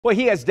Well,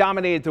 he has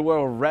dominated the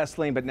world of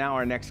wrestling, but now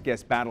our next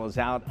guest battle is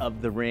out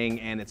of the ring,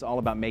 and it's all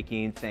about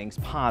making things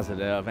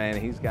positive, and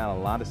he's got a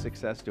lot of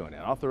success doing it.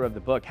 Author of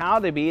the book, How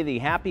to Be the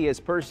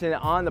Happiest Person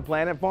on the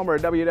Planet, former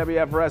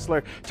WWF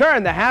wrestler,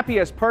 turned the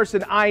happiest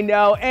person I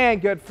know,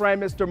 and good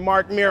friend, Mr.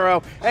 Marc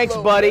Mero. Thanks,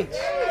 buddy.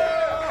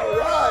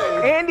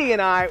 Andy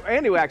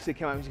actually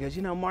came up and goes,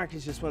 you know, Marc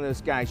is just one of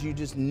those guys, you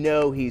just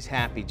know he's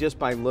happy just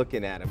by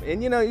looking at him.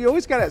 And you know, you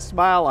always got that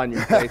smile on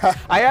your face.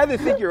 I either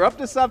think you're up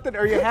to something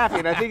or you're happy,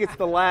 and I think it's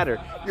the latter.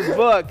 Your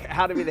book,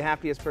 How to Be the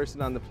Happiest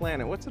Person on the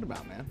Planet, what's it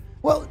about, man?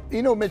 Well,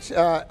 you know, Mitch,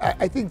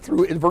 I think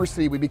through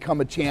adversity we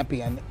become a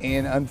champion,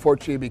 and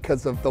unfortunately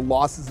because of the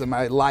losses in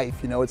my life,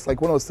 you know, it's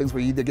like one of those things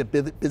where you either get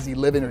busy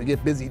living or you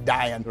get busy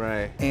dying.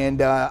 Right.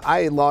 And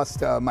I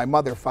lost my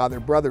mother, father,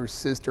 brother,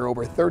 sister,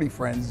 over 30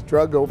 friends,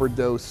 drug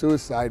overdose,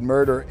 suicide,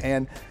 murder,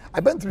 and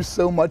I've been through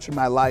so much in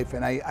my life,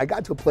 and I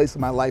got to a place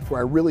in my life where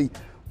I really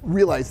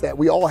realized that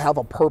we all have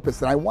a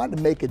purpose, and I wanted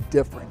to make a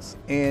difference.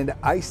 And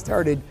I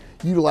started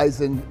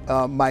utilizing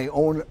my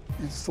own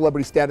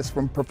celebrity status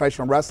from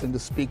professional wrestling to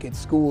speak at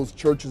schools,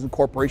 churches, and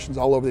corporations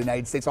all over the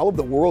United States, all over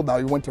the world now.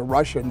 We went to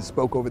Russia and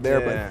spoke over there,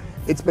 but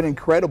it's been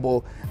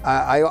incredible.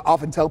 I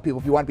often tell people,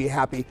 if you want to be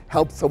happy,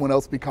 help someone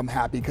else become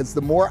happy, because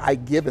the more I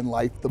give in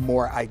life, the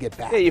more I get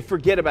back. Yeah, you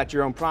forget about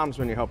your own problems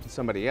when you're helping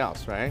somebody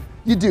else, right?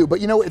 You do,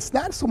 but you know, it's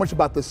not so much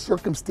about the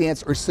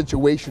circumstance or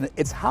situation,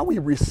 it's how we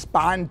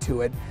respond to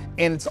it,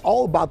 and it's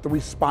all about the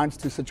response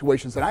to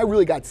situations. And I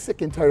really got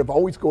sick and tired of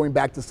always going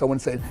back to someone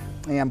saying,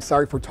 hey, I'm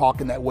sorry for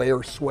talking that way,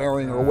 or swearing,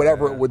 or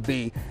whatever it would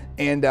be.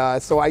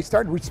 And so I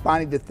started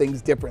responding to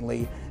things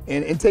differently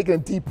and taking a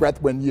deep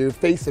breath when you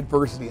face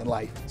adversity in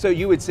life. So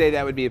you would say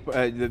that would be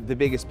the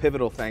biggest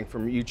pivotal thing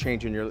from you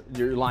changing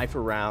your life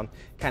around,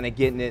 kind of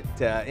getting it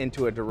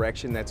into a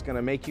direction that's going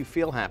to make you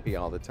feel happy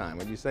all the time.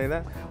 Would you say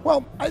that?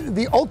 Well,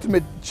 the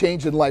ultimate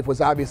change in life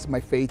was obviously my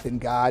faith in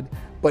God,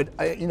 but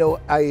you know,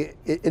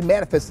 it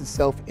manifests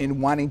itself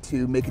in wanting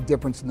to make a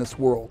difference in this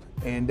world.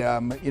 And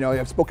you know,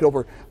 I've spoken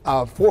over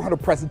 400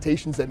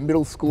 presentations at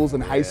middle schools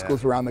and high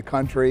schools around the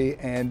country,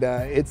 and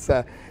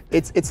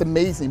it's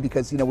amazing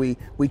because, you know,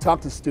 we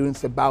talk to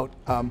students about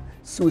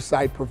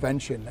suicide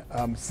prevention,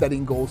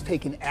 setting goals,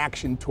 taking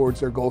action towards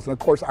their goals, and of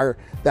course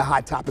the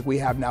hot topic we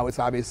have now is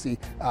obviously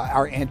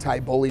our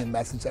anti-bullying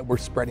message that we're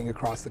spreading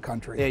across the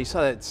country. Yeah, you saw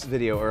that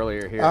video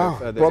earlier here.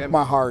 Oh, broke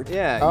my heart.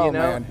 Yeah, oh, you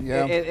know, man.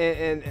 Yeah.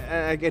 And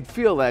I could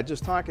feel that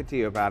just talking to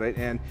you about it.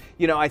 And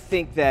you know, I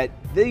think that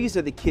these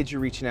are the kids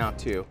you're reaching out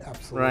to.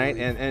 Absolutely. Right?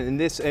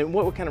 And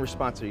what kind of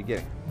response are you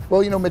getting?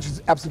 Well, you know, Mitch,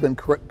 it's absolutely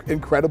been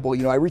incredible.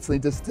 You know, I recently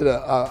just did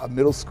a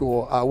middle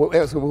school, it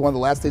was one of the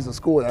last days of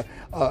school, and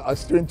a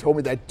student told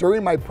me that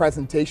during my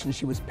presentation,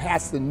 she was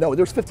passing a note.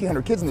 There was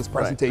 1,500 kids in this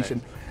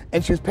presentation,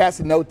 and she was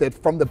passing a note that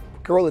from the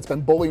girl that's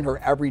been bullying her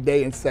every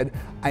day, and said,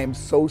 I am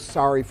so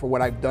sorry for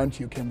what I've done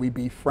to you. Can we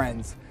be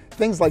friends?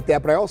 Things like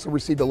that. But I also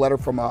received a letter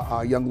from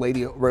a young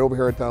lady right over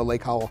here at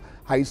Lake Howell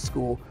High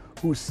School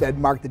who said,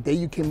 Marc, the day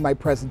you came to my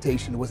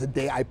presentation was the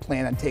day I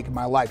planned on taking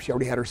my life. She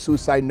already had her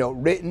suicide note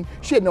written.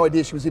 She had no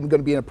idea she was even going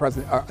to be in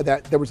a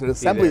that there was an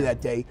assembly that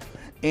day.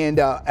 And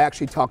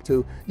actually talked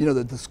to, you know,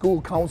 the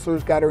school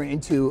counselors, got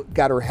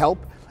her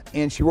help.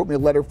 And she wrote me a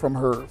letter from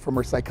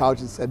her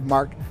psychologist that said,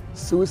 Marc,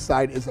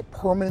 suicide is a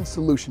permanent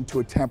solution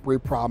to a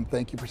temporary problem.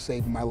 Thank you for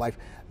saving my life.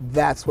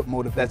 That's what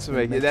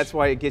motivates me. That's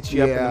why it gets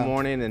you up in the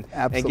morning and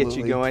gets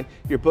you going.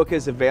 Your book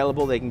is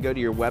available. They can go to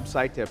your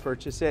website to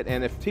purchase it.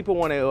 And if people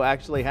want to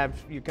actually have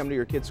you come to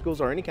your kids' schools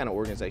or any kind of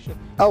organization.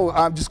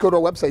 Oh, just go to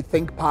our website,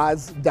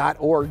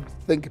 thinkpoz.org,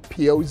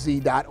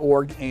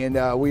 thinkpoz.org, and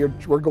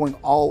we're going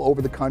all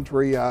over the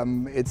country.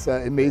 It's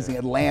amazing.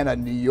 Atlanta,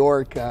 New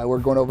York. We're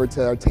going over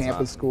to our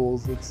Tampa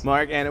schools.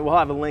 Marc, and we'll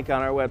have a link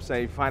on our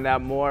website. To find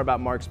out more about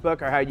Marc's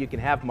book or how you can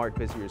have Marc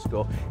visit your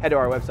school, head to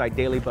our website,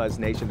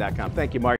 dailybuzznation.com. Thank you, Marc.